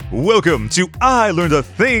Welcome to I Learned a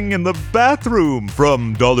Thing in the Bathroom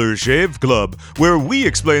from Dollar Shave Club, where we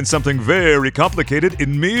explain something very complicated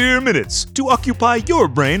in mere minutes to occupy your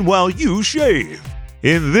brain while you shave.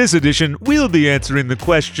 In this edition, we'll be answering the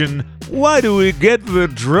question, why do we get the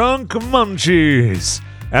drunk munchies?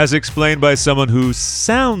 As explained by someone who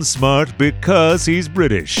sounds smart because he's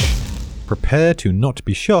British. Prepare to not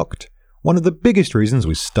be shocked. One of the biggest reasons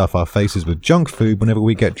we stuff our faces with junk food whenever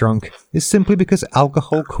we get drunk is simply because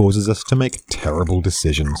alcohol causes us to make terrible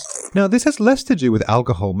decisions. Now, this has less to do with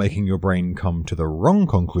alcohol making your brain come to the wrong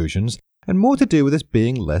conclusions, and more to do with us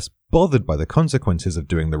being less bothered by the consequences of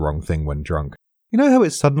doing the wrong thing when drunk. You know how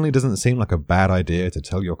it suddenly doesn't seem like a bad idea to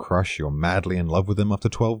tell your crush you're madly in love with them after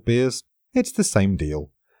 12 beers? It's the same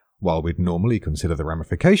deal. While we'd normally consider the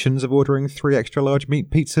ramifications of ordering 3 extra large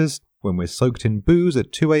meat pizzas, when we're soaked in booze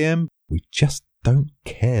at 2 a.m, we just don't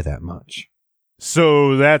care that much.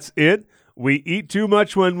 So that's it? We eat too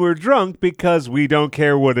much when we're drunk because we don't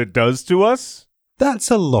care what it does to us?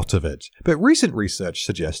 That's a lot of it, but recent research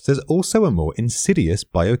suggests there's also a more insidious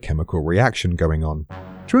biochemical reaction going on.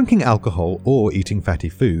 Drinking alcohol or eating fatty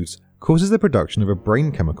foods causes the production of a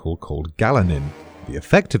brain chemical called galanin. The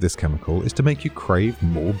effect of this chemical is to make you crave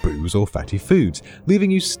more booze or fatty foods,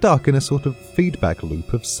 leaving you stuck in a sort of feedback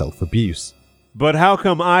loop of self-abuse. But how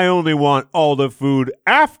come I only want all the food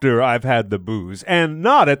after I've had the booze and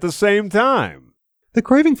not at the same time? The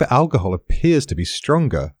craving for alcohol appears to be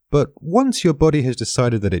stronger, but once your body has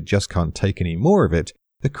decided that it just can't take any more of it,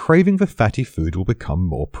 the craving for fatty food will become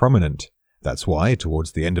more prominent. That's why,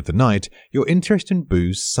 towards the end of the night, your interest in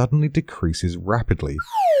booze suddenly decreases rapidly,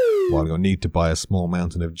 while your need to buy a small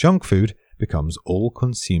mountain of junk food becomes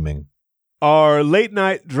all-consuming. Are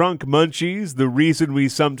late-night drunk munchies the reason we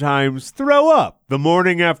sometimes throw up the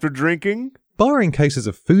morning after drinking? Barring cases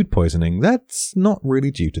of food poisoning, that's not really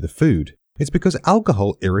due to the food. It's because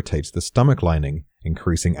alcohol irritates the stomach lining,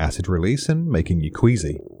 increasing acid release and making you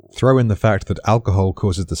queasy. Throw in the fact that alcohol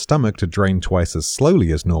causes the stomach to drain twice as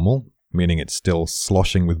slowly as normal, meaning it's still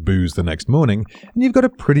sloshing with booze the next morning, and you've got a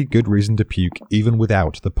pretty good reason to puke even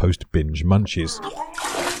without the post-binge munchies.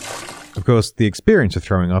 Of course, the experience of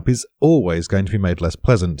throwing up is always going to be made less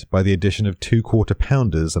pleasant by the addition of 2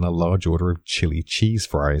 quarter-pounders and a large order of chili cheese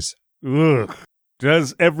fries. Ugh.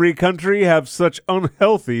 Does every country have such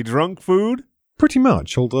unhealthy drunk food? Pretty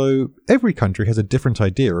much, although every country has a different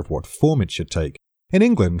idea of what form it should take. In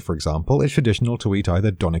England, for example, it's traditional to eat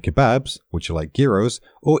either doner kebabs, which are like gyros,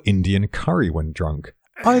 or Indian curry when drunk,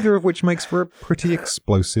 either of which makes for a pretty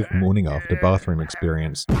explosive morning after bathroom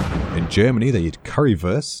experience. In Germany, they eat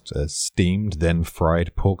currywurst, a steamed, then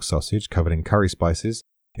fried pork sausage covered in curry spices.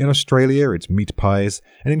 In Australia, it's meat pies,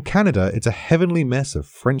 and in Canada, it's a heavenly mess of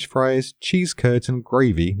French fries, cheese curds, and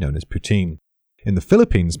gravy known as poutine. In the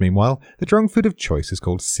Philippines, meanwhile, the drunk food of choice is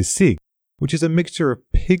called sisig, which is a mixture of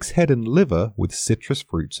pig's head and liver with citrus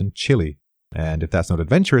fruits and chili. And if that's not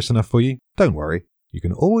adventurous enough for you, don't worry, you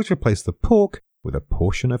can always replace the pork with a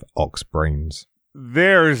portion of ox brains.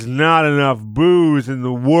 There's not enough booze in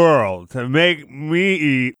the world to make me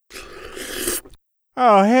eat.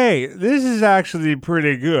 Oh, hey, this is actually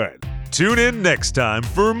pretty good. Tune in next time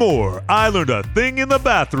for more I Learned a Thing in the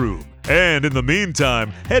Bathroom. And in the meantime,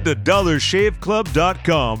 head to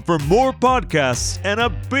dollarshaveclub.com for more podcasts and a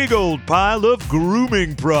big old pile of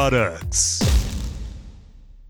grooming products.